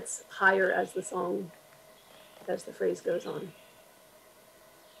even gets higher as the phrase goes on.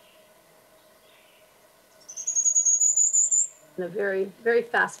 And a very, very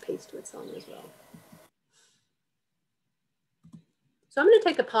fast pace to its song as well. So I'm going to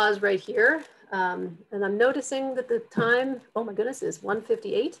take a pause right here. And I'm noticing that the time, oh my goodness, is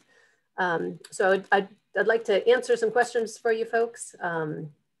 1:58. So I'd like to answer some questions for you folks.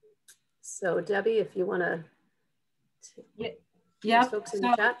 So Debbie, if you want to. Yeah, folks in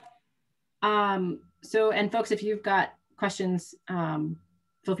the chat. And folks, if you've got questions,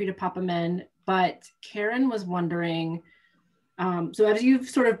 feel free to pop them in. But Karen was wondering, so as you've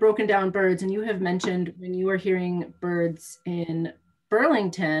sort of broken down birds, and you have mentioned when you were hearing birds in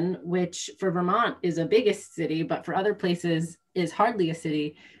Burlington, which for Vermont is a biggest city, but for other places is hardly a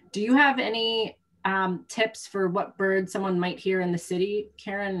city. Do you have any tips for what birds someone might hear in the city?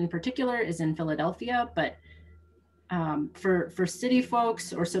 Karen in particular is in Philadelphia, but for city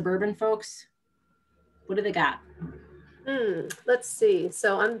folks or suburban folks, what do they got? Let's see.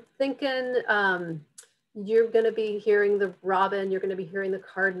 So I'm thinking you're going to be hearing the robin, you're going to be hearing the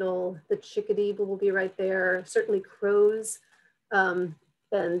cardinal, the chickadee will be right there, certainly crows, and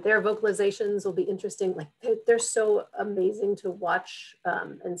their vocalizations will be interesting. Like they're so amazing to watch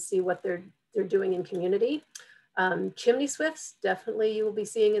and see what they're doing in community. Chimney swifts, definitely you will be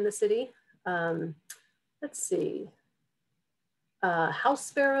seeing in the city. Let's see. House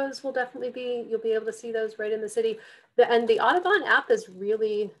sparrows will definitely be, you'll be able to see those right in the city. And the Audubon app is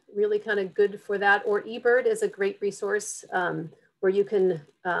really, really kind of good for that. Or eBird is a great resource where you can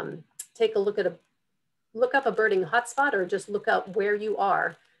take a look up a birding hotspot or just look up where you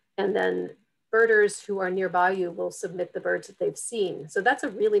are. And then birders who are nearby you will submit the birds that they've seen. So that's a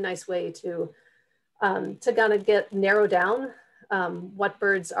really nice way to kind of narrow down what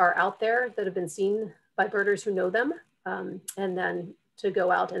birds are out there that have been seen by birders who know them. And then to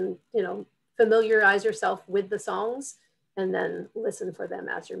go out and, familiarize yourself with the songs and then listen for them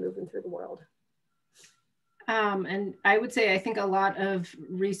as you're moving through the world. And I would say, I think a lot of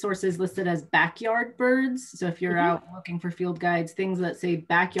resources listed as backyard birds. So if you're out looking for field guides, things that say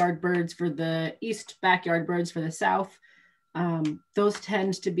backyard birds for the east, backyard birds for the south, those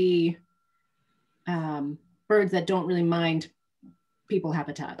tend to be birds that don't really mind people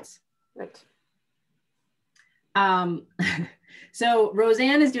habitats. Right. So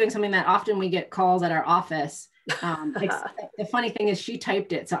Roseanne is doing something that often we get calls at our office. The funny thing is she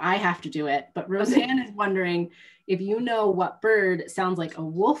typed it, so I have to do it. But Roseanne is wondering if you know what bird sounds like a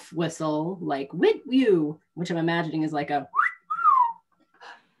wolf whistle, like whit whew, which I'm imagining is like a.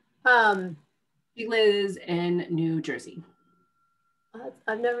 She lives in New Jersey. I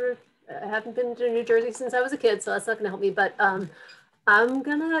haven't been to New Jersey since I was a kid, so that's not gonna help me, but I'm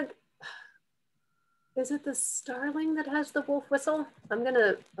gonna, is it the starling that has the wolf whistle? I'm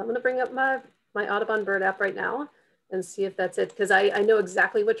gonna bring up my Audubon bird app right now and see if that's it, because I know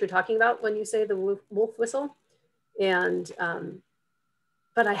exactly what you're talking about when you say the wolf whistle, and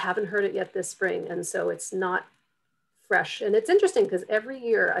but I haven't heard it yet this spring, and so it's not fresh. And it's interesting because every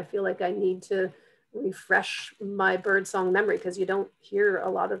year I feel like I need to refresh my birdsong memory, because you don't hear a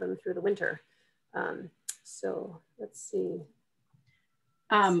lot of them through the winter. So let's see.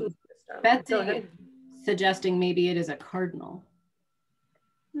 Betsy suggesting maybe it is a cardinal.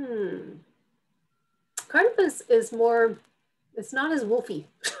 Cardinal is more, it's not as wolfy.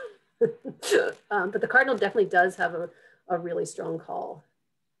 But the cardinal definitely does have a really strong call.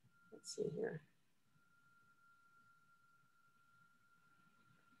 Let's see here.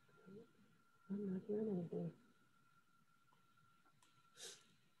 I'm not hearing anything.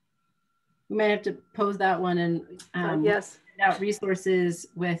 We might have to pose that one and yes, out resources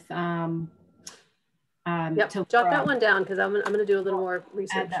with yep, jot that one down, because I'm gonna do a little more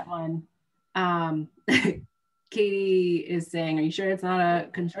research. Add that one. Katie is saying, are you sure it's not a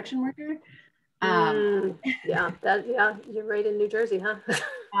construction worker? Yeah, you're right, in New Jersey, huh?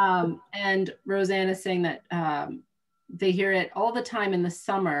 And Roseanne is saying that they hear it all the time in the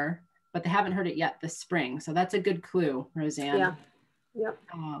summer, but they haven't heard it yet this spring. So that's a good clue, Roseanne. Yeah. Yep.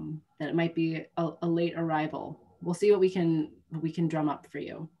 That it might be a late arrival. We'll see what we can drum up for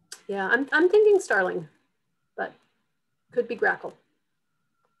you. Yeah, I'm thinking starling, but could be grackle.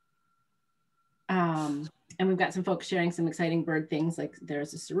 And we've got some folks sharing some exciting bird things, like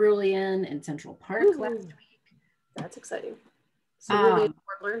there's a cerulean in Central Park last week. That's exciting. Cerulean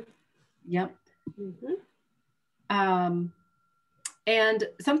warbler. Yep. And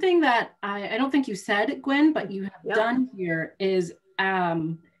something that I don't think you said, Gwen, but you have done here is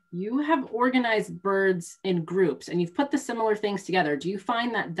you have organized birds in groups and you've put the similar things together. Do you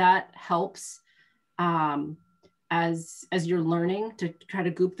find that helps as you're learning to try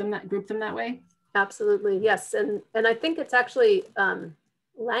to group them that way? Absolutely, yes. And I think it's actually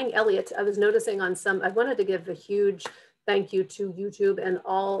Lang Elliott. I was noticing on some, I wanted to give a huge thank you to YouTube and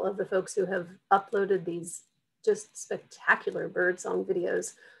all of the folks who have uploaded these just spectacular birdsong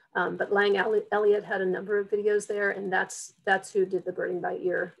videos. But Lang Elliott had a number of videos there, and that's who did the Birding by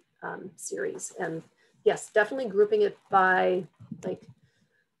Ear series. And yes, definitely grouping it by, like,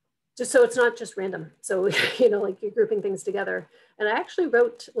 just so it's not just random. So, you know, like you're grouping things together. And I actually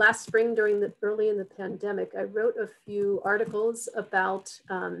wrote last spring early in the pandemic, I wrote a few articles about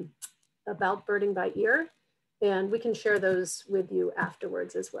birding by ear, and we can share those with you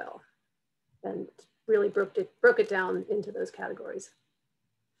afterwards as well. And really broke it down into those categories.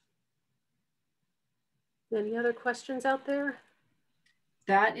 Any other questions out there?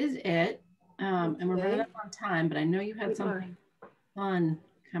 That is it. And we're running up on time, but I know you had something fun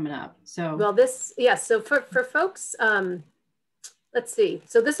coming up. So, well, so for folks, let's see.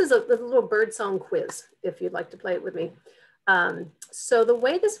 So this is a little birdsong quiz, if you'd like to play it with me. So the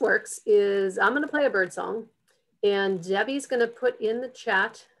way this works is I'm going to play a birdsong, and Debbie's going to put in the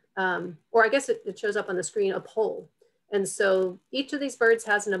chat, or I guess it shows up on the screen, a poll. And so each of these birds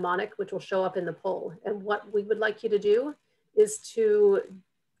has a mnemonic, which will show up in the poll. And what we would like you to do is to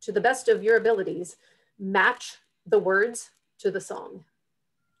the best of your abilities, match the words to the song.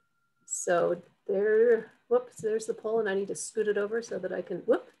 So there's the poll, and I need to scoot it over so that I can,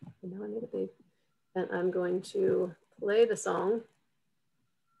 and now I made it big. And I'm going to play the song.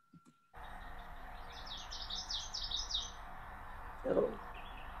 So,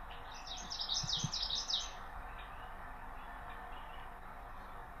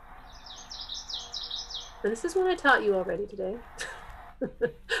 and this is what I taught you already today.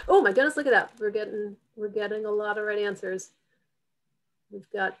 Oh my goodness, look at that. We're getting a lot of right answers. We've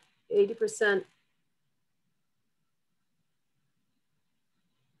got 80%.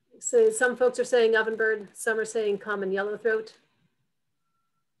 So some folks are saying ovenbird, some are saying common yellowthroat.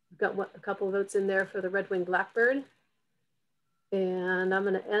 We've got a couple of votes in there for the red-winged blackbird. And I'm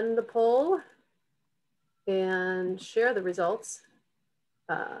going to end the poll and share the results.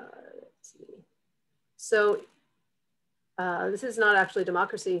 Let's see. So this is not actually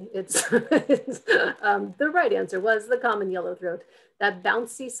democracy. It's the right answer was the common yellowthroat. That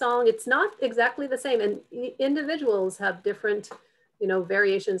bouncy song, it's not exactly the same. And individuals have different you know,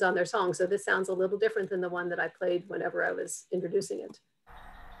 variations on their song. So this sounds a little different than the one that I played whenever I was introducing it.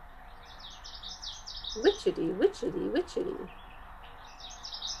 Witchity, witchity, witchity.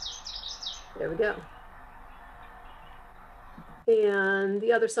 There we go. And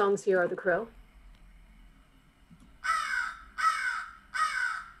the other songs here are the crow.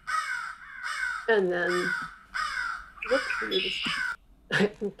 And then, whoops, let me just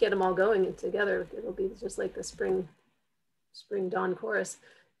get them all going together. It'll be just like the spring dawn chorus.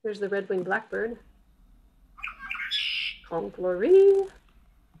 There's the red-winged blackbird. Conclorie.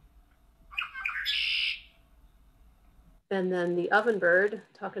 And then the ovenbird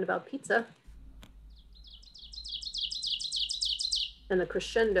talking about pizza. And the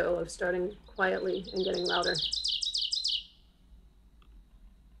crescendo of starting quietly and getting louder.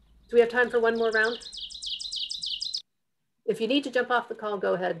 Do we have time for one more round? If you need to jump off the call,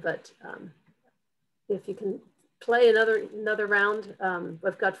 go ahead, but if you can play another round,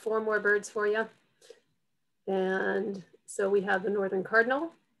 we've got 4 more birds for you. And so we have the northern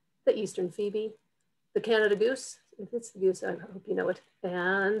cardinal, the eastern phoebe, the Canada goose, if it's the goose, I hope you know it,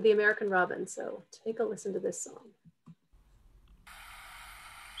 and the American robin. So take a listen to this song.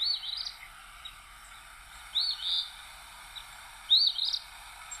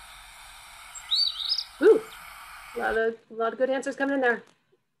 Woo! A lot of good answers coming in there.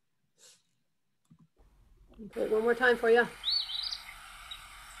 I'll play it one more time for you.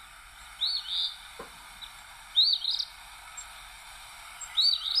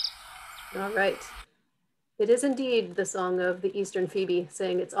 All right. It is indeed the song of the Eastern Phoebe,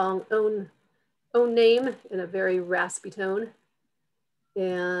 saying its own name in a very raspy tone.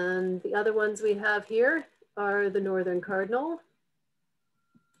 And the other ones we have here are the Northern Cardinal,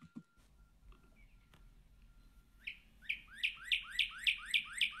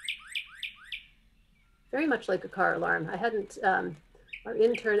 very much like a car alarm. I hadn't, our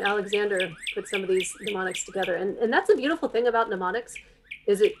intern Alexander put some of these mnemonics together. And that's the beautiful thing about mnemonics,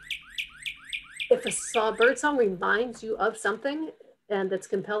 is if a bird song reminds you of something and that's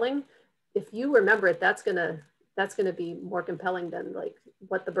compelling, if you remember it, that's gonna be more compelling than like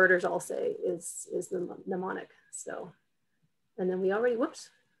what the birders all say is the mnemonic. So, and then we already,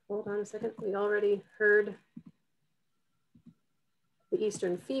 whoops, hold on a second. We already heard the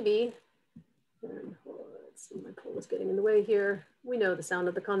Eastern Phoebe. And let's see, my poll is getting in the way here. We know the sound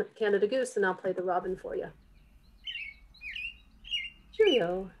of the Canada goose, and I'll play the robin for you.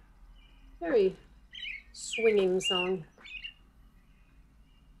 Cheerio. Very swinging song.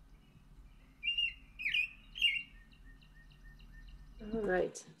 All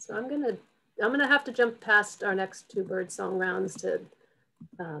right, so I'm gonna have to jump past our next 2 bird song rounds to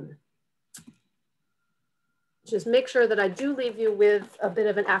just make sure that I do leave you with a bit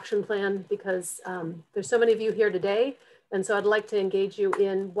of an action plan, because there's so many of you here today. And so I'd like to engage you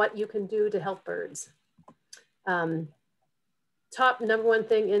in what you can do to help birds. Top #1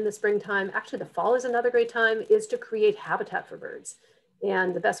 thing in the springtime, actually the fall is another great time, is to create habitat for birds.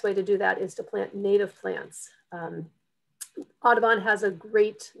 And the best way to do that is to plant native plants. Audubon has a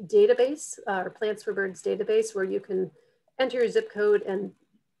great database, or Plants for Birds database, where you can enter your zip code and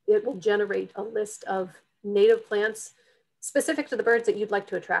it will generate a list of native plants specific to the birds that you'd like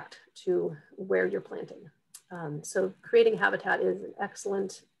to attract to where you're planting. So creating habitat is an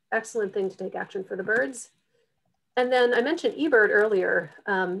excellent thing to take action for the birds. And then I mentioned eBird earlier.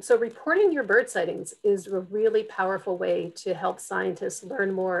 So reporting your bird sightings is a really powerful way to help scientists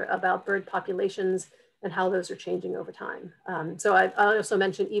learn more about bird populations and how those are changing over time. So I also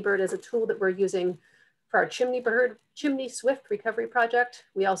mentioned eBird as a tool that we're using for our chimney swift recovery project.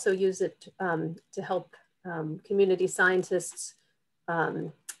 We also use it to help community scientists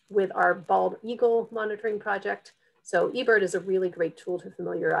with our bald eagle monitoring project. So eBird is a really great tool to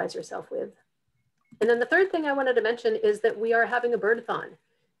familiarize yourself with. And then the third thing I wanted to mention is that we are having a birdathon,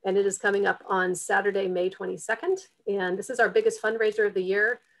 and it is coming up on Saturday, May 22nd. And this is our biggest fundraiser of the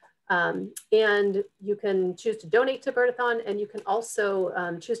year. And you can choose to donate to Birdathon, and you can also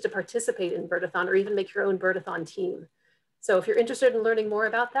choose to participate in Birdathon or even make your own Birdathon team. So if you're interested in learning more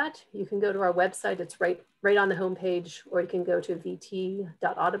about that, you can go to our website. It's right on the homepage, or you can go to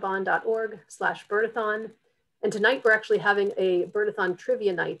vt.audubon.org/birdathon. And tonight we're actually having a Birdathon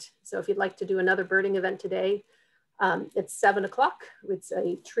trivia night. So if you'd like to do another birding event today, it's 7 o'clock. It's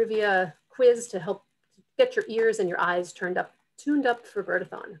a trivia quiz to help get your ears and your eyes tuned up for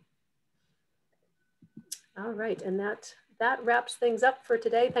Birdathon. All right, and that wraps things up for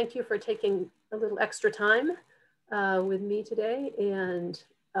today. Thank you for taking a little extra time with me today. And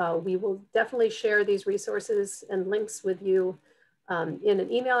we will definitely share these resources and links with you in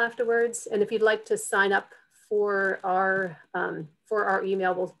an email afterwards. And if you'd like to sign up for our for our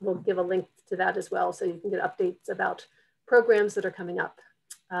email, we'll give a link to that as well, so you can get updates about programs that are coming up.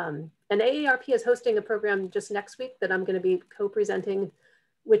 And AARP is hosting a program just next week that I'm going to be co-presenting,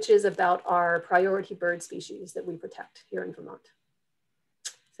 which is about our priority bird species that we protect here in Vermont.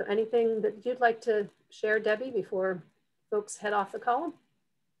 So anything that you'd like to share, Debbie, before folks head off the call?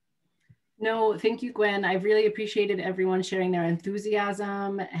 No, thank you, Gwen. I've really appreciated everyone sharing their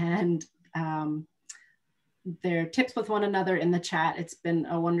enthusiasm and their tips with one another in the chat. It's been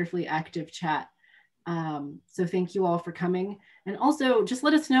a wonderfully active chat. So thank you all for coming. And also just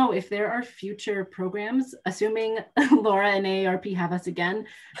let us know if there are future programs, assuming Laura and AARP have us again.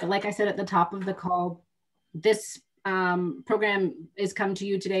 But like I said at the top of the call, this program is come to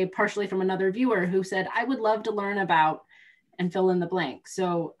you today partially from another viewer who said, I would love to learn about, and fill in the blank.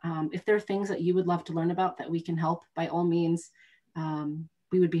 So if there are things that you would love to learn about that we can help, by all means,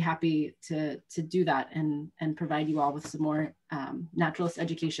 we would be happy to do that and provide you all with some more naturalist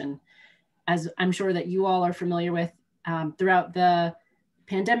education. As I'm sure that you all are familiar with, throughout the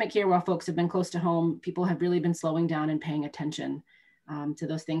pandemic here, while folks have been close to home, people have really been slowing down and paying attention to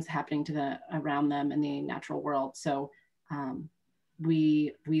those things happening to around them in the natural world. So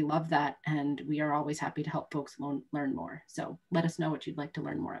we love that, and we are always happy to help folks learn more. So let us know what you'd like to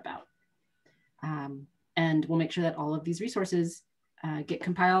learn more about. And we'll make sure that all of these resources get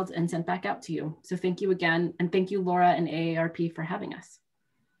compiled and sent back out to you. So thank you again, and thank you, Laura and AARP, for having us.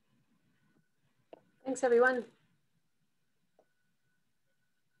 Thanks, everyone.